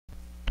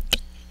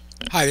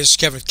Hi, this is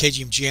Kevin with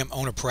KGM JAM,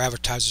 owner Pro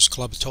Advertisers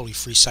Club, a totally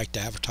free site to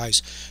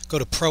advertise. Go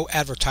to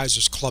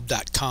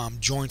proadvertisersclub.com,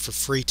 join for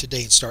free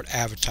today and start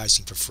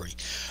advertising for free.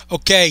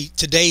 Okay,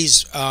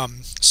 today's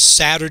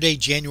Saturday,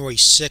 January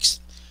 6th,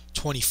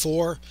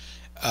 24.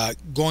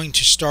 Going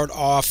to start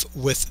off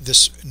with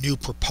this new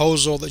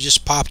proposal that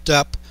just popped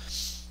up,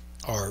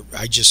 or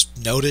I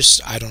just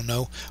noticed, I don't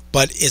know,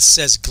 but it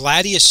says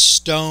Gladius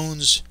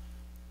Stones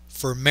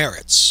for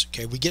merits.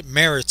 Okay, we get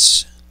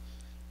merits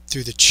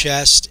through the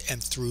chest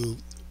and through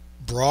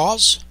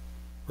bras,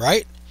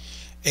 right?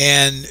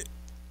 And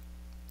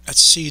let's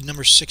see,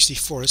 number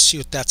 64. Let's see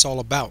what that's all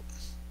about.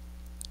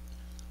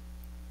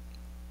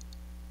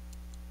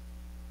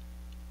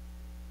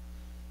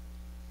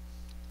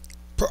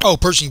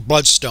 Purging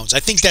bloodstones. I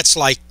think that's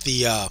like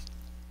the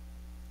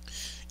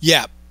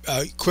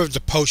equivalent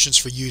to potions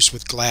for use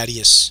with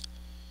Gladius.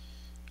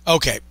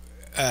 Okay,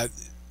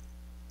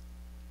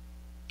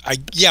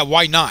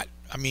 why not?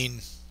 I mean,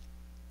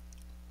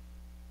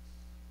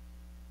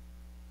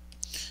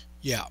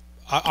 yeah,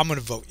 I'm going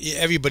to vote.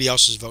 Everybody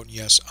else is voting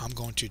yes. I'm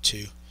going to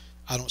too.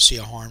 I don't see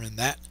a harm in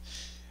that.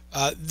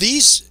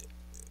 These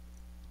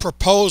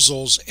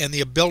proposals and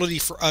the ability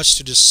for us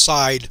to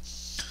decide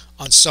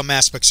on some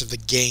aspects of the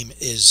game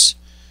is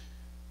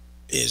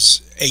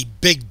a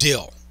big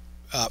deal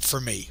for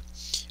me.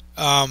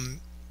 The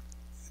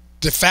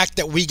fact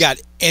that we got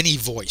any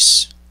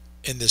voice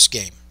in this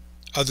game,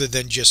 other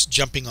than just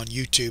jumping on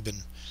YouTube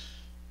and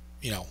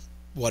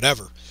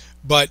whatever,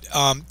 but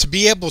to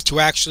be able to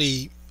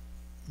actually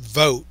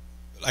vote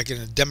like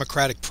in a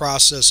democratic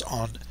process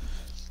on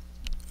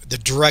the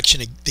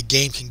direction the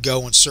game can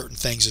go on certain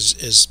things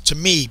is to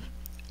me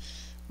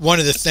one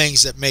of the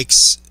things that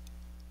makes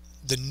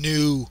the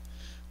new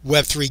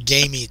Web3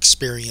 gaming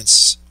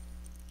experience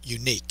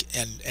unique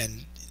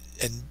and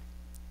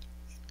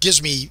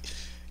gets me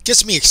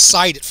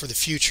excited for the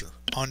future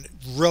on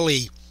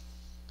really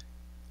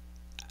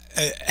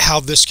how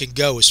this can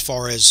go as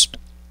far as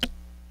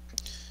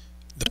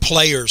the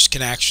players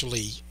can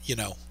actually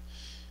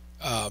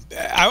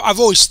I've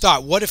always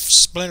thought, what if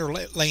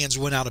Splinterlands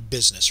went out of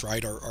business,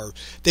 right? Or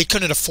they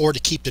couldn't afford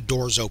to keep the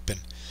doors open.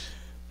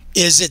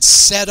 Is it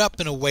set up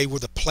in a way where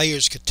the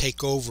players could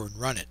take over and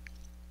run it?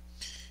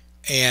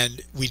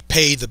 And we'd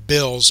pay the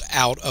bills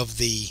out of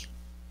the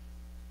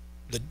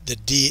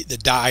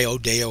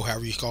DIO,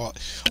 however you call it,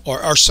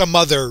 or some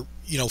other,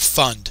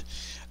 fund.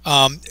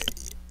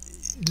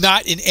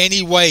 Not in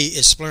any way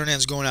is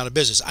Splinterlands going out of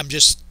business. I'm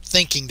just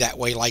thinking that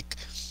way, like,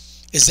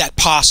 is that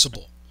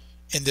possible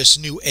in this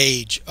new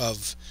age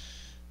of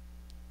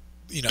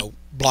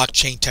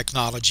blockchain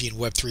technology and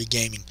Web3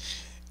 gaming?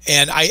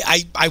 And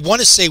I want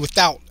to say,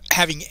 without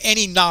having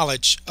any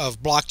knowledge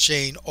of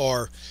blockchain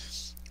or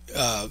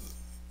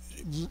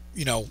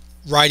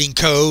writing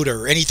code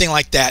or anything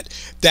like that,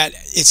 that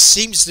it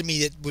seems to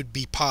me it would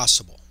be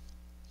possible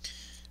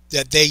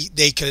that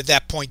they could at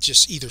that point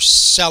just either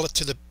sell it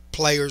to the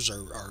players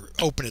or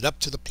open it up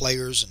to the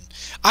players. And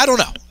I don't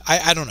know.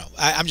 I don't know.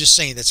 I'm just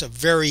saying that's a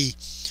very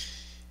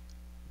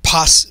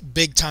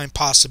big time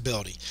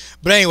possibility.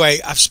 But anyway,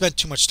 I've spent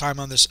too much time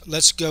on this.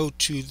 Let's go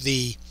to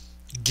the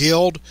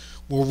guild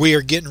where we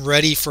are getting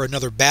ready for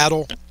another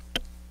battle.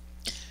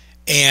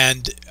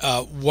 And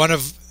one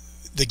of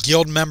the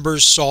guild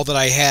members saw that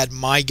I had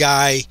my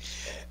guy.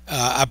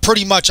 I'm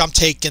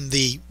taking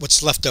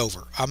what's left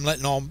over. I'm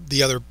letting all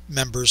the other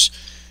members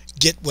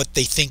get what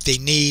they think they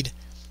need,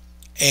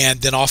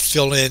 and then I'll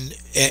fill in.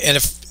 And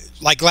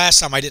if, like last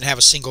time, I didn't have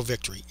a single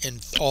victory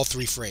in all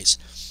three frays.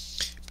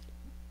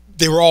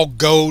 They were all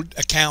gold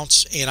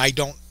accounts, and I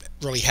don't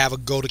really have a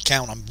gold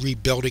account. I'm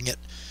rebuilding it,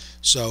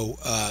 so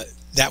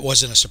that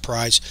wasn't a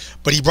surprise.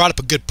 But he brought up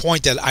a good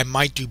point that I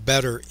might do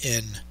better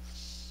in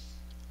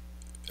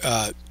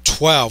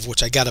 12,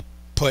 which I got to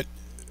put,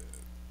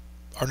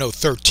 or no,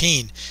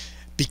 13,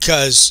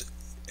 because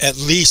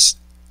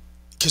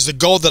the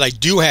gold that I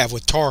do have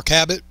with Tark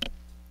Habit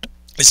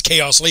is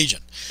Chaos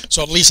Legion.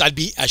 So at least I'd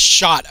be a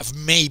shot of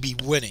maybe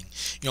winning.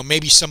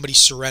 Maybe somebody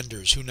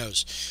surrenders. Who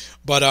knows?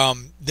 But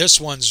this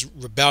one's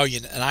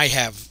Rebellion, and I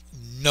have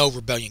no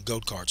Rebellion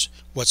gold cards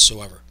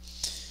whatsoever.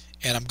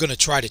 And I'm going to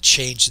try to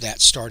change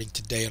that starting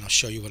today, and I'll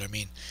show you what I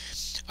mean.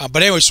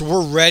 But anyway, so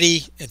we're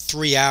ready in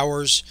 3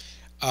 hours.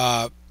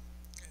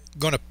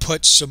 Going to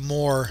put some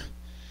more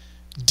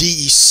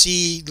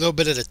DEC a little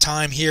bit at a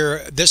time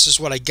here. This is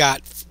what I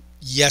got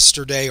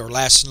yesterday or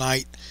last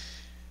night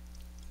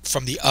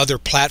from the other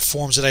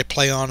platforms that I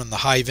play on the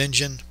Hive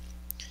engine,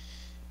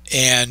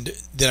 and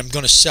then I'm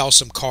going to sell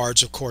some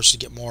cards, of course, to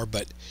get more,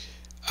 but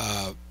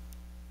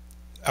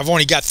I've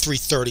only got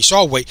 330, so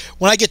I'll wait.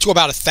 When I get to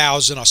about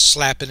 1,000, I'll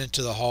slap it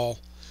into the haul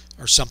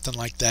or something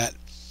like that.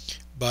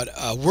 But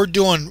we're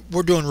doing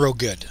real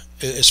good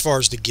as far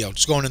as the guild.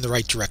 It's going in the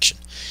right direction.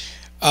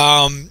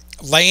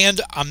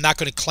 Land, I'm not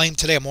going to claim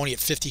today. I'm only at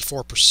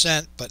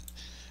 54%, but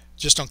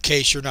just in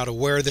case you're not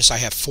aware of this, I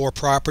have 4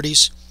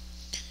 properties.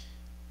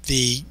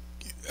 The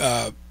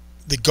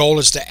goal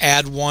is to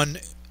add one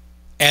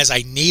as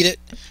I need it.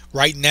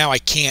 Right now I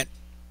can't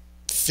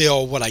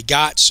fill what I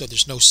got, so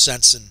there's no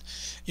sense in,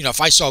 you know,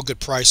 if I saw a good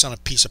price on a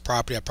piece of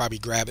property, I'd probably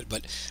grab it.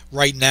 But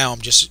right now,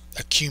 I'm just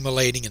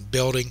accumulating and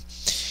building.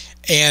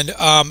 And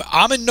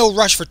I'm in no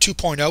rush for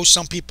 2.0.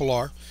 Some people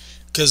are,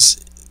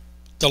 because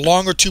the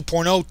longer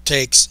 2.0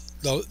 takes,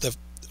 the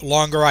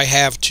longer I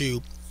have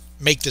to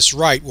make this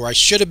right, where I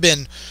should have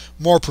been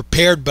more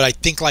prepared. But I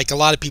think, like a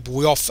lot of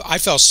people, I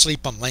fell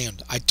asleep on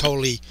land.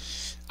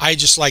 I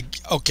just like,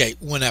 okay,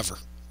 whenever.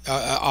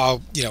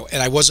 You know,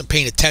 and I wasn't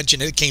paying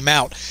attention. It came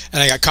out,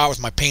 and I got caught with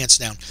my pants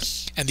down.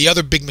 And the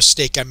other big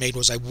mistake I made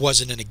was I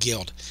wasn't in a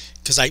guild,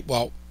 because I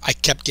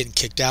kept getting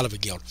kicked out of a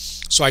guild.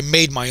 So I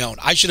made my own.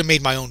 I should have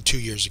made my own 2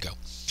 years ago.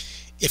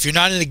 If you're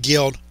not in a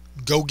guild,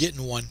 go get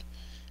in one.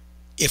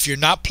 If you're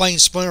not playing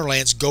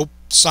Splinterlands, go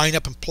sign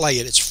up and play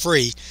it. It's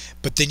free,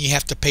 but then you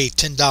have to pay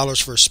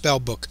 $10 for a spell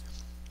book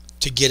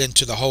to get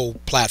into the whole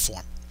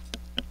platform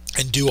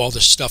and do all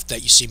the stuff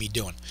that you see me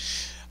doing.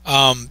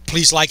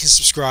 Please like and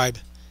subscribe.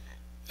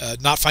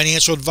 Not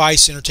financial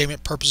advice,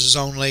 entertainment purposes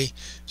only.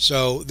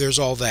 So there's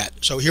all that.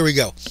 So here we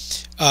go.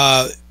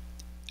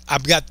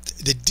 I've got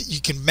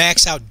you can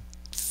max out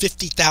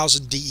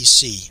 50,000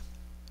 DEC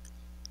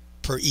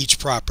per each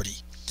property,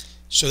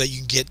 so that you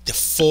can get the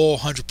full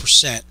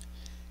 100%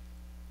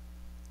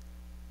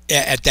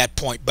 at that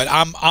point. But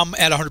I'm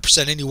at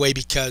 100% anyway,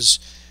 because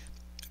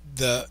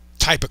the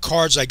type of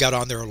cards I got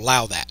on there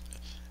allow that.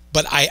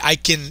 But I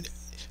can,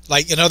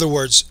 like, in other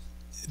words,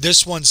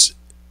 this one's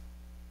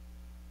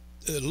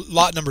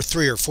lot number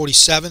 3 or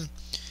 47.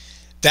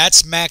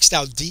 That's maxed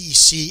out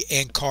DEC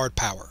and card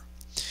power.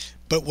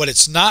 But what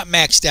it's not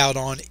maxed out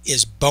on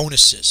is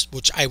bonuses,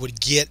 which I would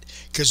get,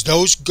 because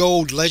those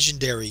gold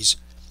legendaries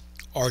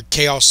are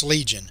Chaos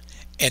Legion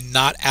and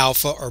not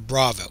Alpha or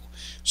Bravo.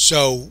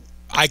 So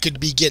I could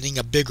be getting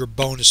a bigger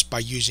bonus by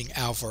using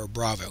Alpha or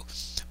Bravo.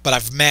 But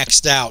I've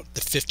maxed out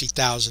the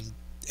 50,000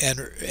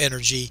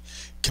 energy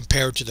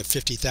compared to the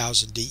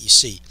 50,000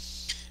 DEC.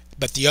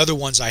 But the other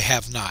ones I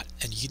have not,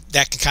 and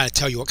that can kind of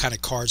tell you what kind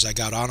of cards I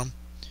got on them.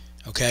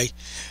 Okay,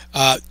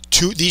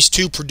 these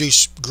two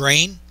produce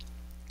grain,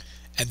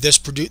 and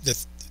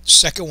the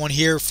second one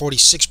here,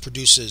 46,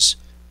 produces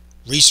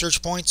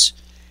research points,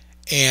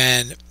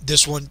 and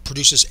this one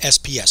produces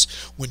SPS.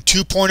 When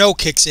 2.0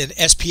 kicks in,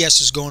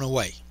 SPS is going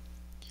away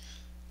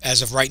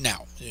as of right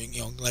now,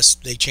 you know, unless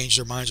they change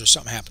their minds or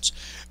something happens.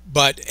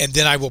 And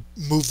then I will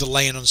move the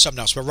land on something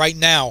else. But right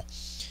now,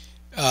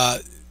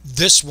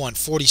 this one,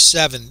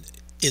 47,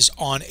 is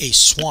on a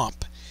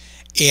swamp,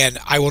 and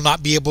I will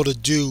not be able to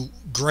do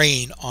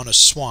grain on a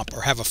swamp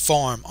or have a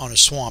farm on a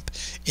swamp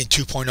in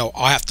 2.0.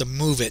 I'll have to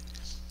move it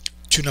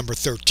to number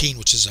 13,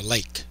 which is a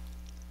lake.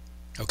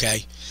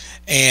 Okay,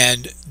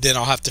 and then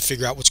I'll have to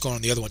figure out what's going on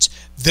in the other ones.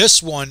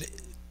 This one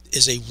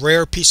is a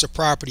rare piece of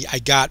property I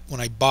got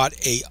when I bought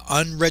a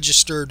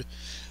unregistered,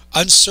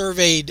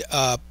 unsurveyed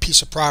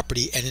piece of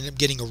property, and ended up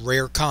getting a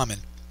rare common.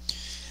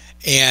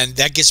 And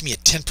that gives me a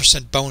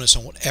 10% bonus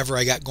on whatever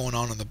I got going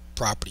on the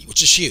property,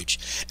 which is huge.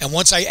 And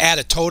once I add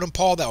a totem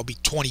pole, that will be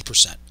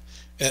 20%,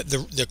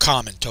 the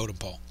common totem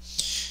pole.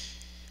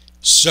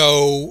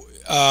 So,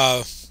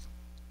 and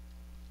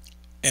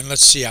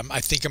let's see, I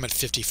think I'm at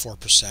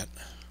 54%.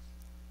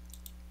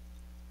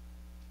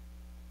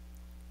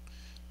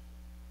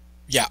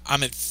 Yeah,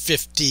 I'm at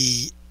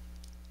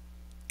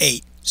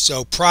 58.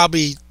 So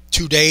probably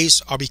 2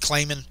 days I'll be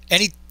claiming.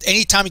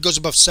 Anytime it goes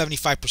above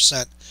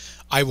 75%,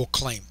 I will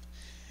claim.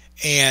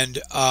 And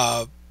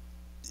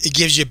it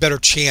gives you a better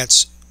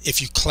chance.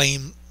 If you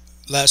claim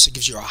less, it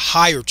gives you a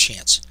higher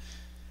chance.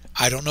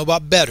 I don't know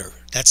about better.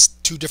 That's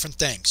two different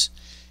things.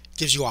 It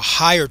gives you a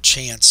higher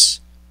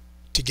chance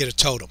to get a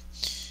totem.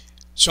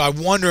 So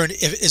I'm wondering,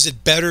 is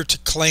it better to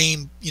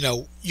claim, you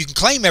know, you can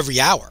claim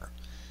every hour.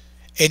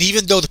 And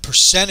even though the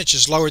percentage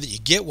is lower that you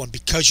get one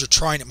because you're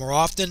trying it more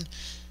often,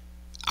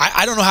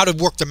 I don't know how to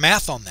work the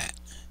math on that.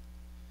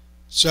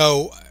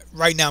 So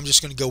right now I'm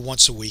just going to go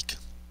once a week.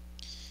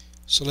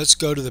 So let's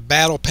go to the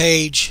battle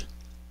page.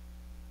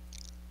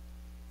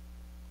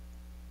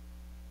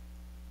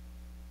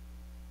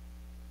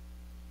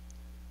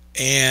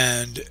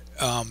 And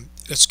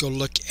let's go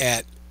look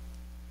at,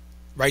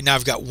 right now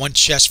I've got one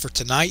chest for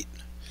tonight.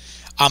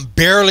 I'm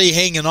barely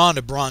hanging on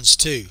to bronze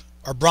 2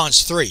 or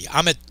bronze 3.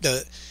 I'm at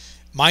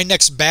my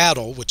next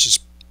battle, which is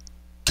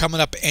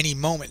coming up any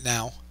moment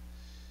now,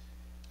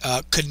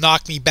 could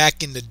knock me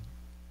back into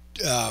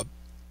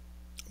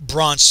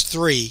bronze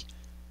 3,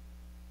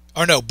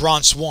 or no,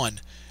 bronze 1,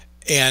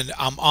 and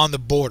I'm on the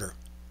border.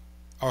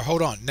 Or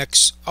hold on,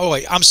 next, oh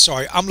wait, I'm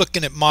sorry, I'm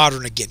looking at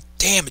modern again.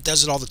 Damn, it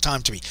does it all the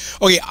time to me.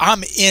 Okay,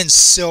 I'm in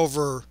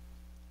silver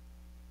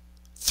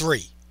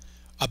 3,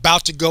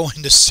 about to go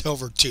into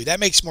silver 2. That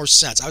makes more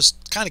sense. I was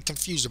kind of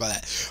confused about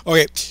that.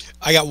 Okay,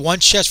 I got one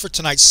chest for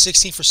tonight,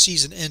 16 for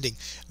season ending.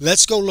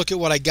 Let's go look at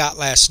what I got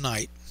last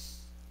night.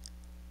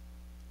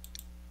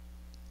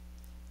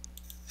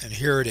 And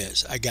here it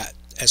is. I got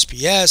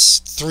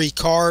SPS, 3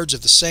 cards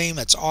of the same.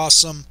 That's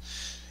awesome.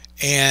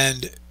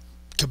 And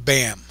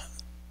kabam,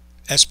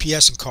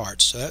 SPS and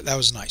cards. So that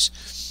was nice.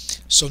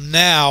 So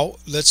now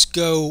let's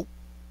go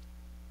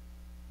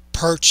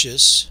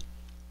purchase,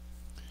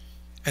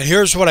 and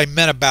here's what I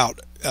meant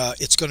about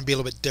it's going to be a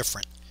little bit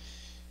different.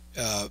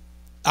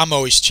 I'm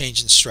always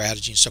changing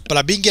strategy and stuff, but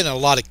I've been getting a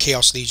lot of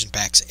Chaos Legion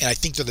packs, and I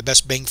think they're the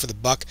best bang for the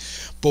buck.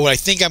 But what I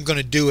think I'm going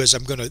to do is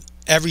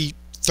every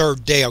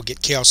third day I'll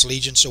get Chaos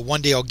Legion. So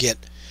one day I'll get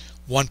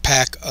one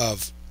pack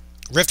of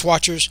Rift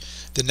Watchers,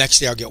 the next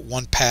day I'll get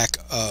one pack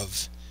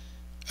of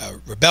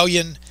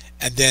Rebellion,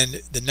 and then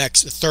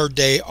the third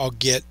day I'll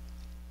get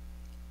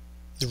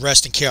the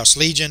rest in Chaos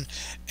Legion,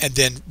 and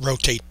then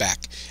rotate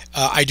back.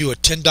 I do a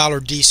 $10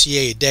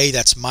 DCA a day.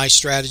 That's my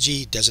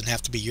strategy. It doesn't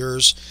have to be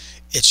yours.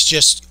 It's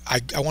just I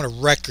want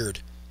a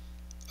record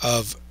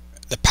of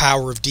the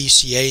power of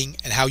DCAing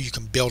and how you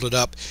can build it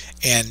up,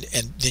 and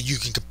then you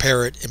can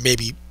compare it and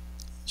maybe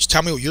just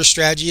tell me what your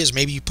strategy is.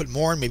 Maybe you put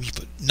more in, maybe you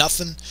put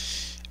nothing.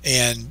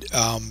 And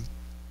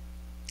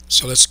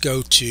so let's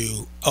go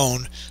to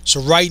own. So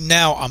right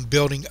now I'm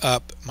building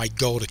up my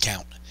gold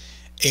account,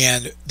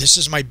 and this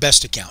is my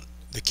best account,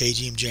 the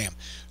KGM Jam.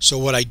 So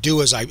what I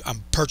do is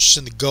I'm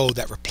purchasing the gold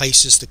that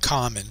replaces the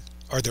common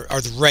or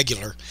the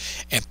regular,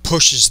 and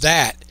pushes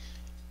that,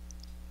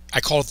 I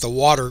call it the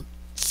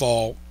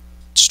waterfall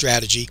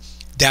strategy,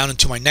 down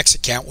into my next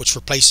account, which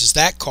replaces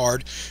that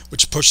card,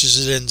 which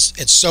pushes it in,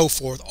 and so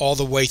forth, all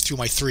the way through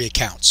my 3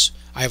 accounts.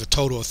 I have a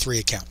total of 3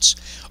 accounts,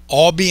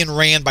 all being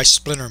ran by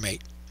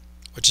Splintermate,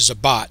 which is a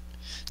bot.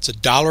 It's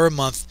 $1 a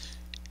month.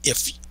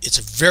 If it's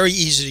very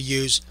easy to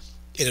use,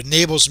 it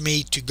enables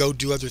me to go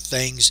do other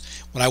things.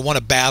 When I want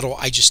to battle,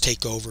 I just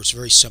take over. It's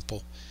very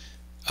simple.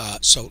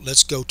 So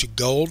let's go to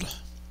gold,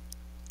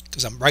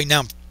 because right now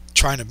I'm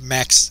trying to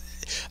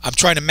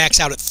max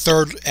out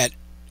at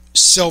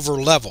silver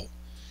level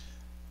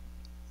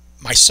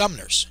my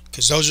summoners,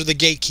 because those are the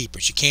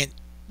gatekeepers. You can't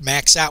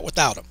max out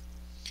without them.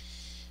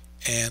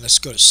 And let's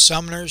go to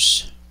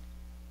summoners,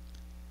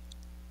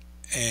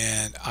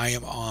 and I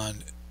am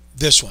on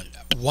this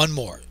one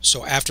more.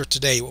 So after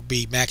today it will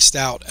be maxed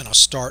out, and I'll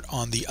start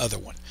on the other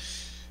one.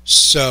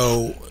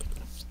 So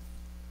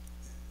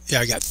yeah,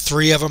 I got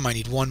 3 of them. I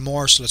need 1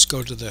 more, so let's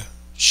go to the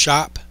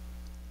shop.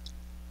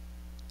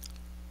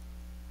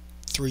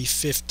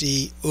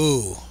 350.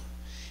 Ooh,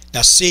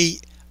 now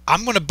see,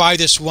 I'm going to buy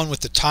this one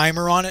with the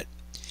timer on it.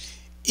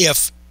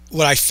 If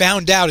what I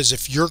found out is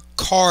if your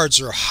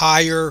cards are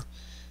higher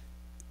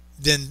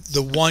than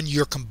the one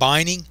you're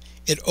combining,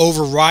 it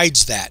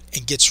overrides that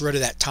and gets rid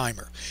of that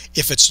timer.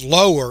 If it's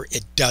lower,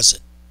 it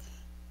doesn't.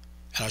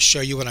 And I'll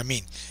show you what I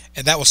mean.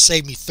 And that will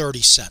save me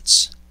 30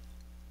 cents.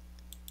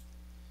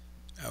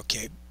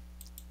 Okay,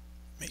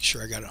 make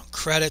sure I got it on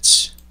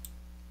credits.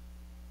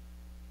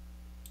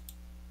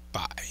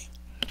 Buy.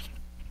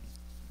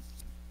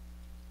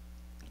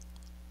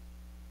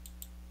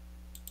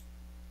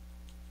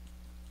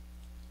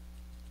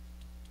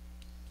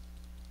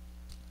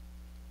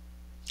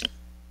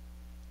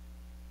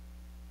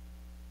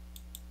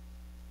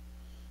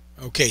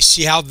 Okay,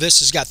 see how this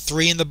has got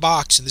 3 in the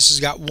box and this has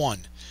got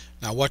 1.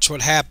 Now watch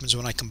what happens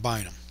when I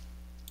combine them.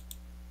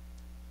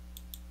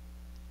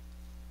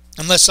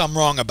 Unless I'm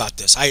wrong about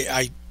this.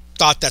 I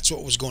thought that's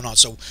what was going on,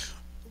 so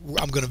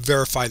I'm going to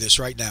verify this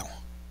right now.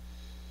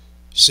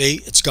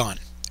 See, it's gone.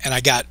 And I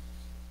got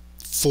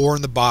 4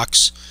 in the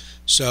box.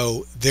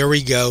 So there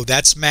we go.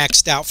 That's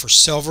maxed out for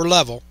silver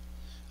level.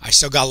 I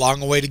still got a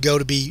long way to go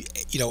to be,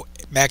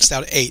 maxed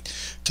out at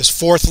 8. Because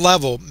 4th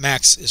level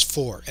max is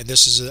 4. And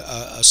this is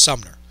a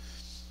summoner.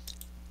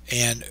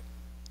 And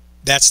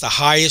that's the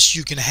highest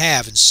you can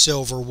have in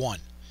silver 1.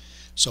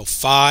 So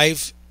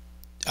 5,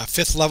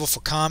 5th level for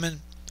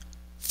common,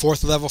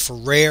 4th level for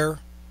rare,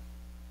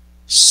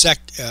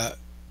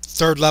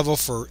 3rd level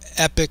for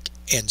epic,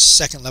 and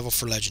 2nd level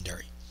for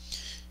legendary.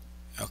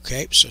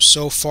 Okay,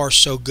 so far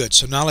so good.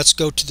 So now let's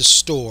go to the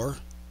store.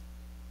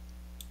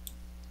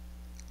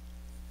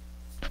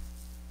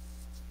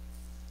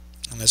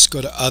 And let's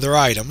go to other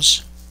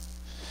items.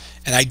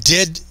 And I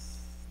did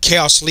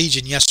Chaos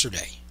Legion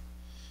yesterday.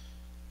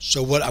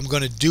 So what I'm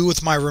going to do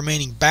with my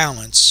remaining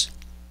balance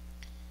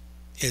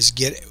is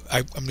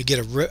I'm going to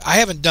get I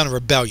haven't done a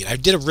Rebellion. I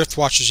did a Rift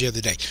Watchers the other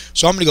day.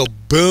 So I'm going to go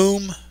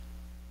boom,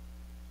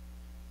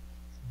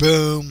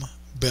 boom,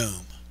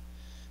 boom.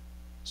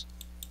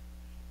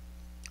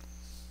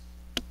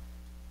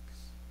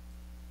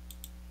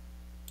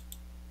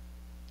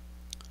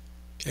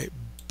 Okay,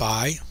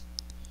 buy.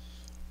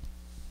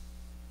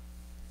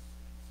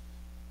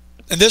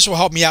 And this will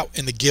help me out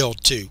in the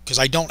guild too, because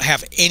I don't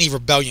have any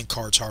Rebellion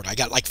cards hard. I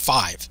got like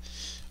 5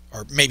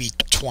 or maybe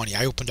 20.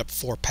 I opened up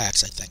 4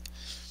 packs, I think.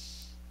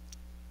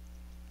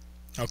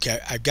 Okay,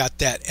 I got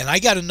that, and I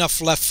got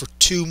enough left for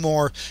 2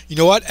 more. You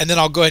know what? And then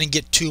I'll go ahead and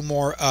get 2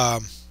 more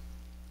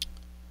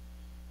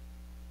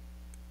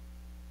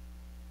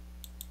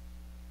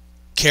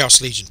Chaos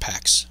Legion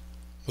packs.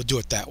 We'll do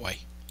it that way.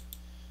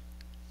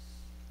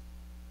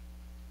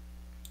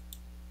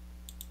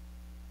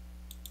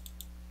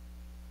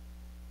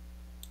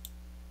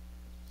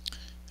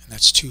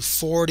 That's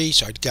 240,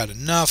 so I got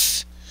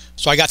enough.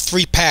 So I got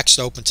 3 packs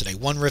to open today.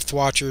 1 Rift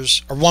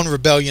Watchers, or 1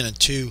 Rebellion, and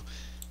 2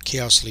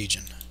 Chaos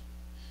Legion.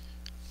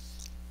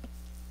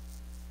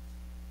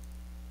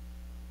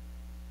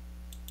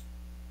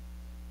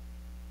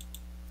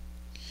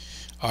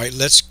 Alright,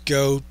 let's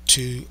go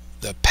to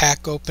the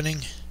pack opening.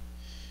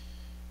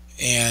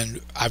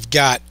 And I've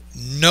got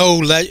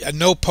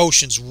no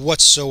potions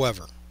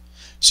whatsoever.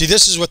 See,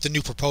 this is what the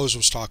new proposal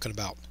was talking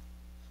about.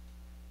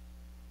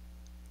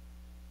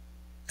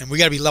 And we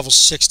got to be level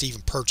 6 to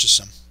even purchase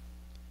them.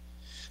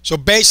 So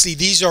basically,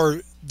 these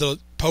are the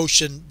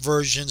potion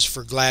versions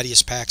for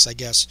Gladius packs, I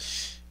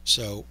guess.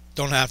 So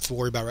don't have to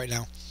worry about it right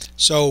now.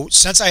 So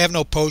since I have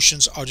no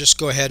potions, I'll just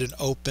go ahead and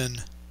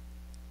open.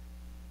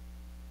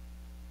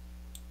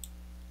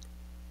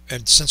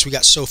 And since we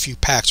got so few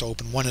packs, I'll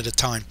open one at a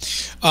time.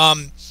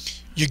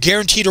 You're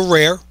guaranteed a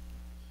rare.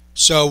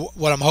 So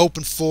what I'm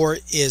hoping for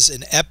is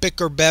an epic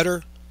or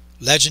better,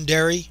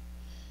 legendary,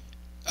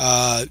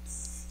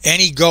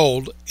 any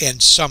gold, and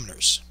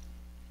summoners.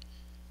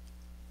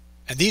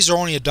 And these are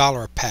only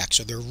 $1 a pack,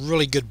 so they're a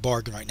really good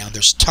bargain right now.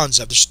 There's tons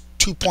of. There's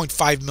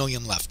 2.5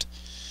 million left.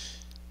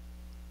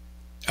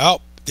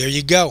 Oh, there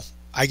you go.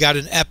 I got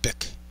an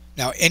epic.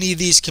 Now any of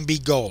these can be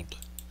gold.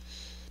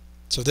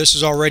 So this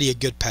is already a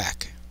good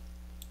pack.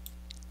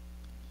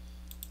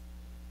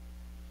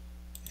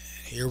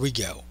 Here we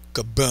go.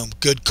 Kaboom.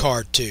 Good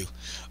card too.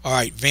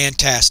 Alright,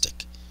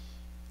 fantastic.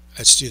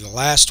 Let's do the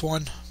last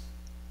one.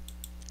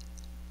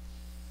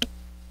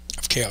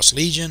 Of Chaos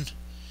Legion.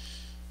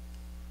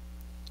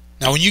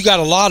 Now when you got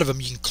a lot of them,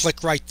 you can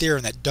click right there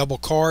in that double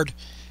card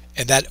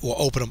and that will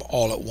open them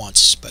all at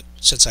once. But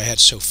since I had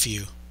so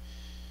few.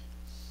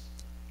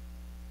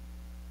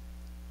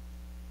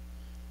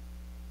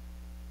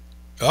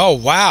 Oh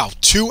wow,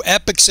 2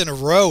 epics in a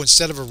row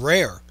instead of a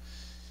rare.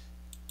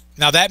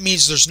 Now that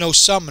means there's no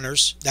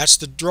summoners. That's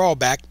the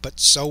drawback, but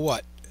so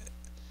what?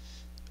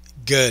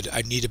 Good.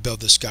 I need to build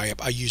this guy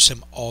up. I use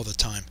him all the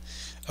time.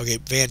 Okay,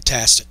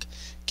 fantastic.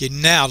 Okay,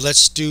 now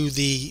let's do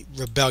the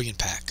Rebellion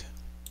pack.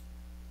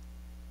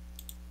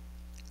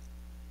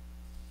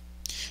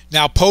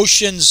 Now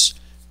potions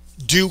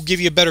do give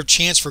you a better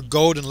chance for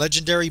gold and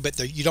legendary, but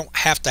you don't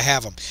have to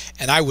have them.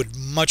 And I would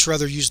much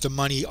rather use the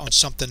money on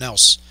something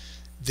else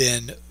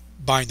than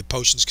buying the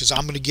potions, because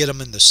I'm going to get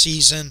them in the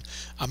season.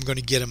 I'm going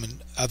to get them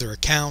in other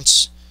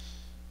accounts.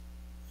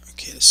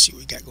 Okay, let's see what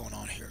we got going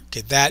on here.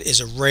 Okay, that is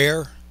a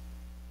rare.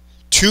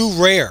 2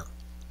 rare.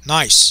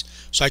 Nice.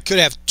 So I could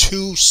have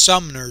 2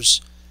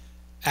 summoners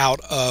out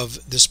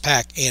of this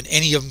pack, and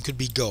any of them could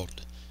be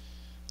gold.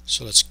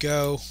 So let's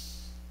go.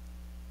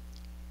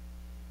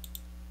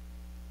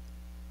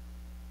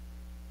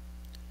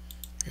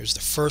 Here's the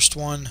first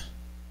one.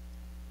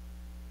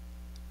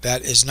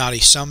 That is not a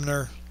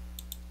summoner.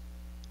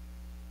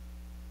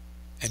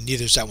 And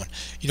neither is that one.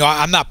 You know,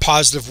 I'm not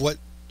positive what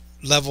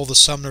level the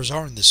summoners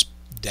are in this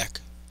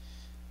deck.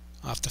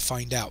 I'll have to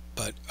find out.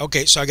 But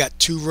okay, so I got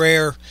 2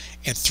 rare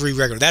and 3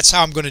 regular. That's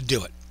how I'm going to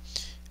do it.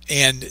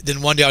 And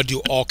then one day I'll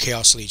do all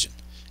Chaos Legion.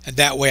 And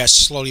that way I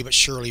slowly but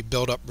surely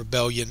build up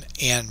Rebellion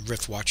and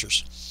Rift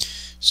Watchers.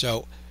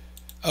 So,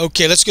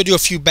 okay, let's go do a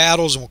few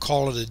battles and we'll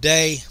call it a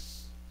day.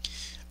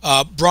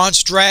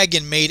 Bronze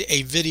Dragon made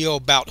a video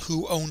about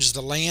who owns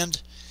the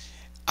land.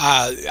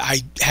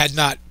 I had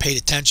not paid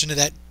attention to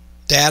that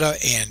data,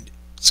 and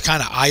it's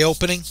kind of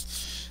eye-opening.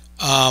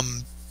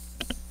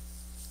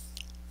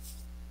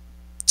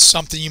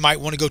 Something you might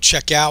want to go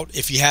check out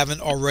if you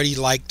haven't already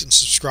liked and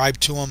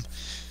subscribed to him.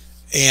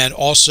 And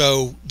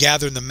also,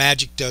 Gathering the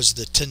Magic does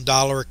the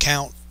 $10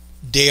 account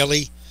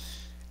daily,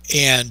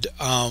 and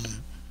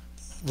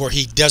where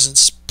he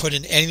doesn't put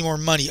in any more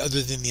money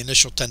other than the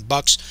initial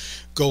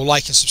 $10. Go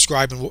like and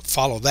subscribe and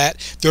follow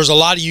that. There's a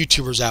lot of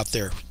YouTubers out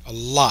there, a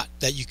lot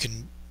that you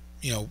can,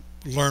 you know,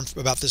 learn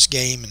about this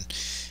game and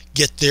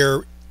get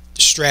their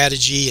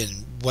strategy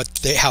and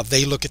how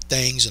they look at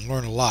things and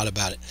learn a lot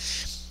about it.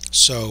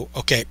 So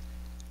okay,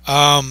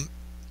 I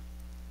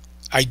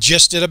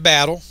just did a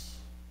battle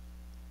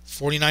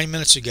 49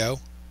 minutes ago.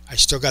 I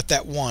still got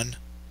that one.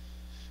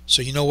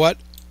 So you know what?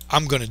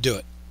 I'm going to do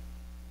it.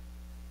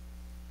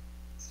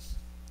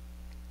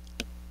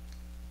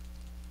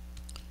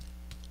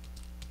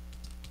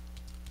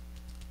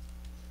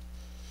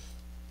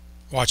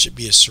 Watch it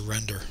be a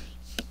surrender.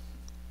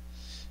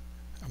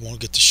 I won't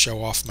get to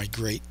show off my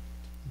great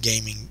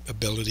gaming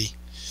ability.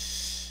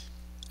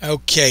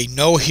 Okay,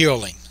 no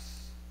healing.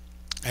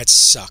 That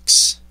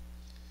sucks.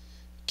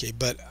 Okay,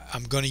 but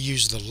I'm going to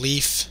use the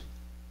leaf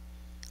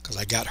because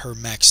I got her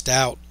maxed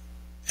out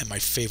and my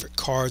favorite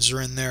cards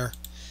are in there,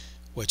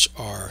 which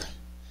are...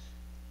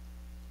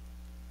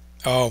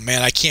 Oh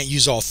man, I can't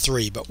use all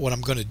 3, but what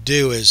I'm going to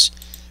do is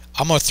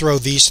I'm going to throw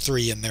these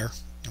 3 in there,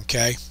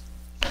 okay?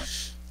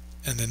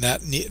 And then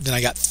then I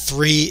got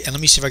 3, and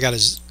let me see if I got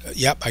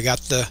yep, I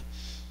got the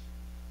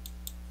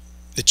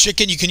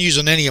chicken. You can use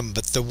on any of them,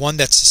 but the one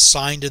that's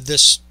assigned to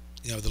this,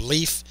 you know, the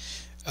leaf,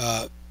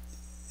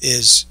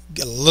 is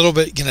a little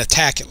bit gonna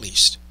attack at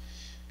least.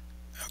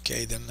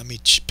 Okay, then let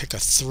me pick a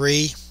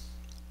 3.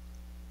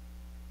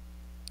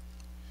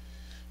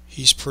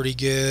 He's pretty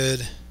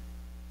good.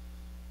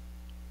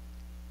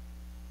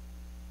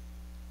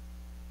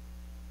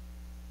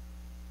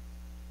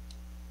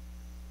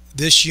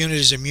 This unit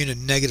is immune to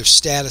negative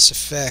status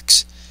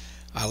effects.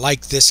 I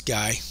like this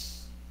guy.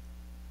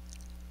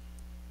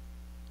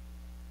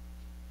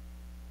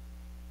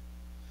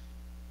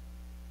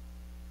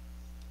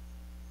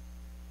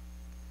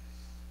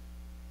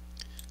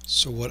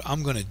 So what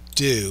I'm going to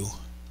do,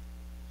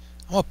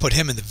 I'm going to put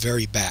him in the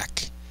very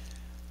back.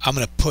 I'm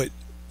going to put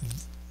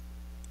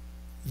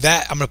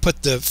that, I'm going to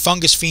put the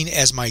Fungus Fiend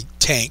as my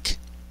tank.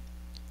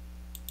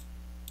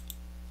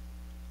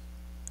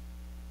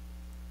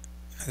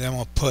 And then I'm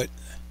going to put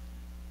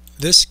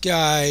this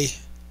guy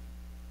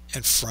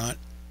in front,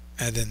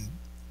 and then,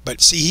 but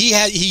see,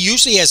 he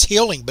usually has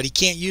healing, but he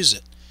can't use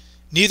it.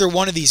 Neither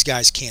one of these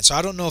guys can. So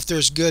I don't know if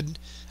there's good.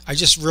 I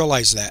just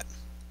realized that.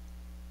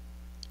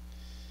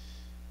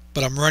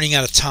 But I'm running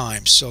out of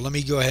time, so let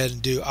me go ahead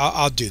and do.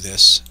 I'll do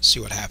this. See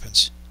what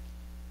happens.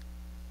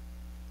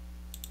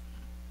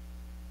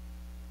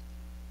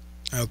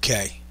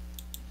 Okay.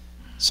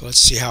 So let's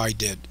see how I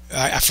did.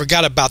 I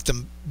forgot about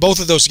them.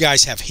 Both of those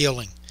guys have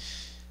healing,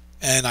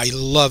 and I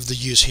love to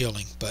use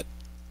healing, but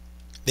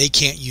they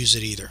can't use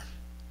it either.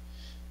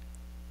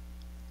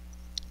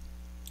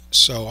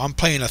 So I'm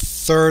playing a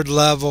 3rd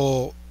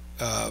level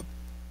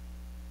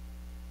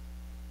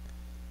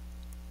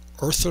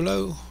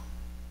Eartholo.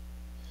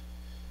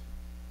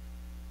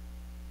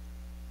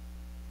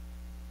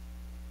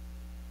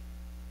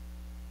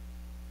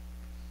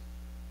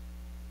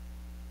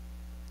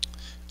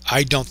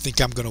 I don't think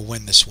I'm going to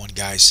win this one,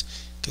 guys,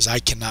 because I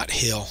cannot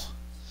heal.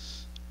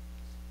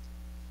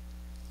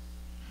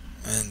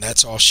 And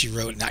that's all she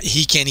wrote. Now,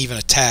 he can't even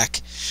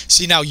attack.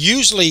 See, now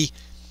usually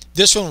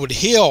this one would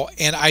heal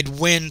and I'd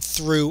win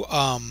through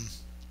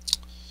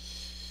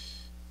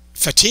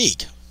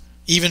fatigue,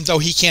 even though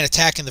he can't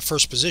attack in the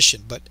first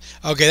position. But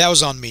okay, that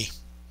was on me.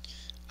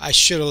 I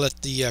should have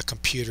let the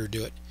computer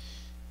do it.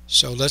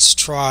 So let's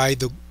try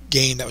the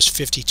game that was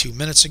 52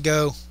 minutes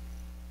ago.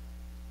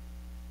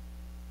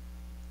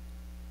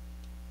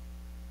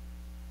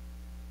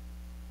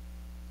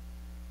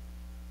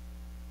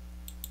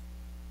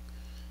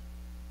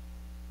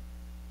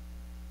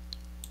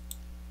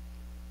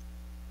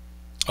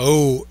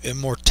 Oh,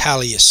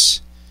 Immortalius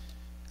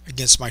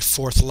against my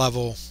 4th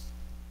level.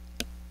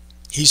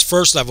 He's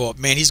 1st level up.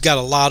 Man, he's got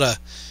a lot of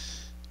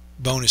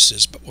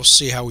bonuses, but we'll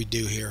see how we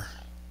do here.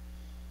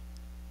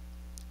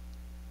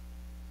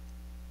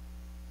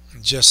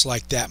 And just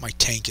like that, my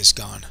tank is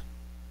gone.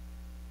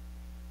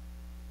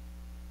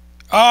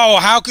 Oh,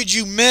 how could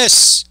you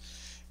miss?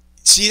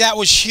 See, that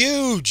was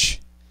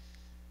huge.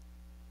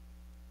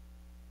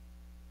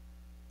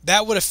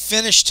 That would have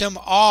finished him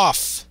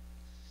off.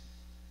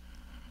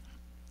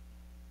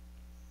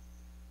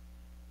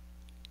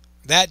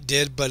 That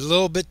did, but a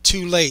little bit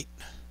too late.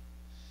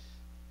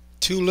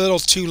 Too little,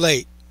 too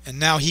late. And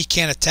now he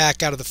can't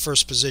attack out of the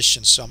first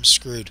position, so I'm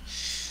screwed.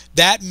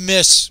 That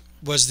miss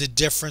was the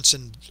difference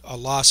in a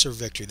loss or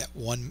victory. That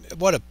one,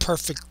 what a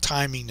perfect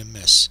timing to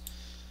miss.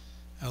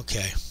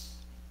 Okay.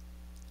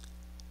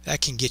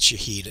 That can get you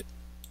heated,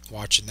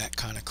 watching that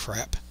kind of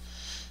crap.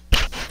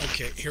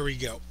 Okay, here we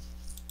go.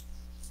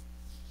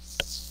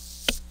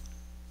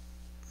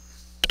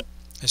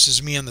 This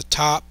is me on the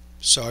top.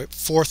 So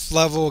 4th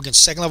level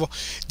against 2nd level.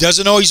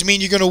 Doesn't always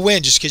mean you're going to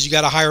win just because you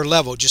got a higher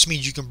level. It just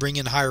means you can bring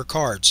in higher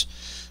cards.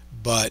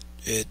 But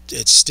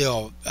it's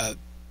still... I'm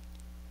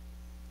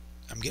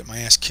getting my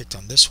ass kicked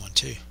on this one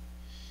too.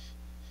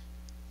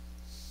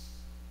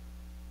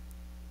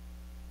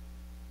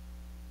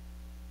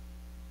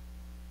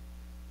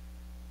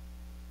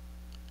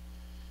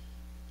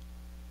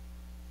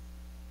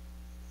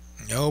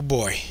 Oh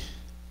boy.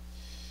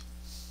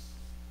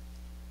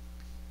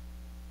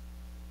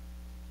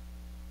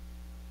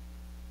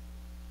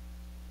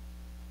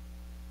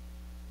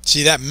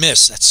 See that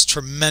miss? That's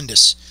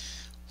tremendous.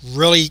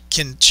 Really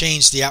can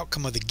change the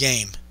outcome of the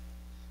game.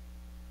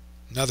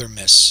 Another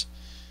miss.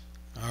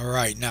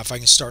 Alright, now if I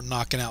can start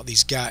knocking out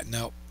these guys.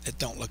 Nope, it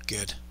don't look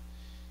good.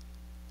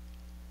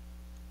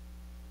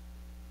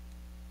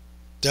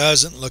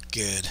 Doesn't look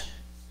good.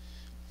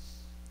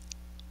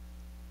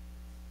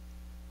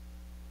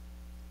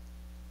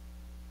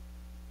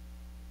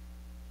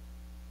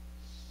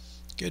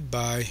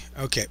 Goodbye.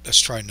 Okay, let's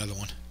try another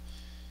one.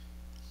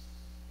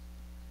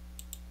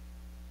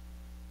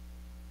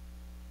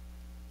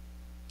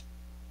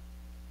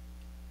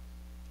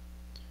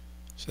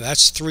 So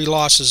that's 3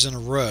 losses in a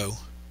row.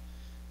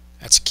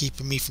 That's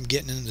keeping me from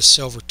getting into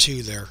silver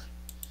 2 there.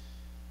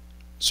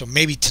 So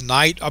maybe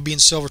tonight I'll be in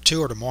silver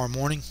 2 or tomorrow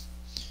morning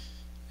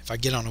if I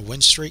get on a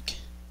win streak,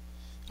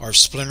 or if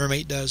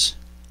Splintermate does.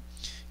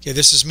 Okay,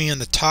 this is me on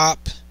the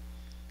top.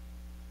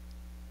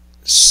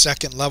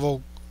 2nd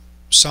level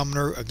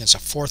summoner against a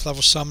 4th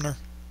level summoner.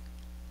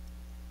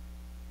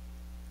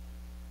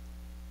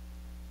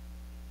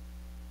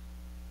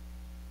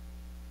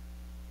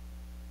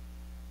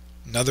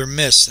 Another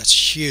miss.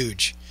 That's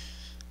huge.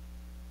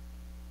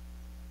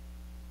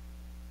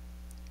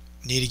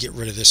 Need to get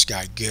rid of this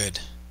guy. Good.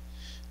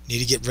 Need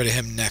to get rid of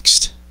him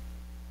next.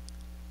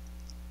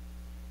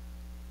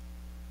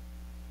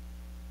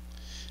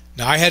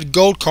 Now I had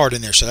gold card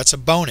in there, so that's a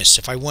bonus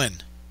if I win.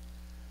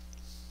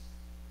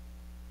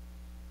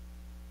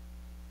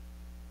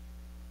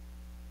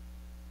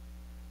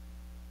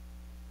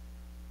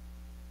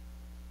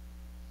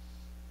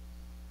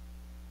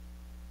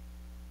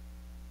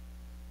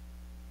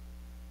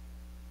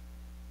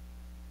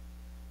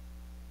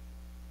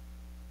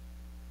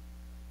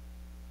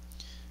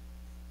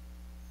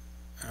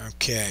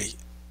 Okay,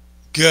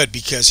 good,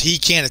 because he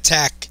can't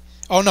attack.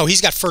 Oh no,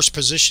 he's got first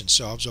position,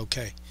 so I was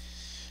okay.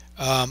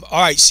 All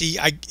right, see,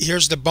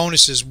 here's the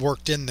bonuses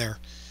worked in there,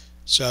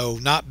 so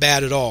not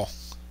bad at all.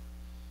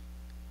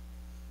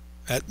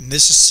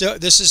 This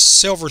is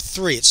silver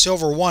 3. At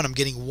silver 1, I'm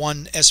getting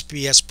 1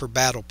 SPS per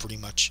battle, pretty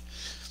much.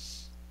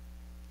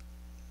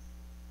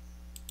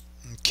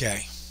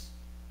 Okay.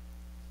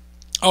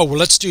 Oh, well,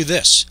 let's do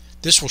this.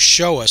 This will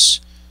show us.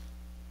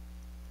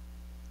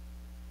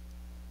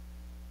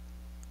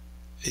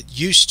 It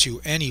used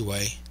to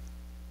anyway.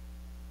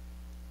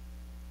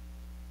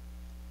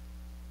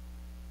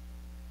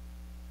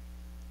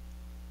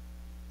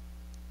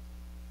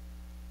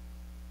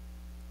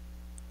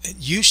 It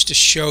used to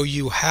show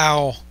you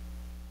how.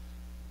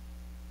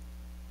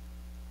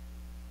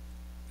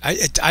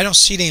 I don't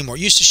see it anymore.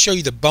 It used to show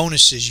you the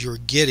bonuses you're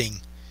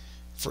getting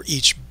for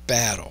each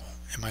battle.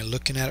 Am I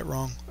looking at it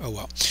wrong? Oh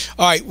well.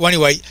 All right. Well,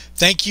 anyway,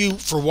 thank you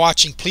for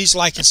watching. Please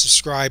like and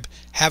subscribe.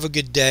 Have a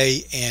good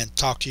day, and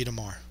talk to you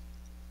tomorrow.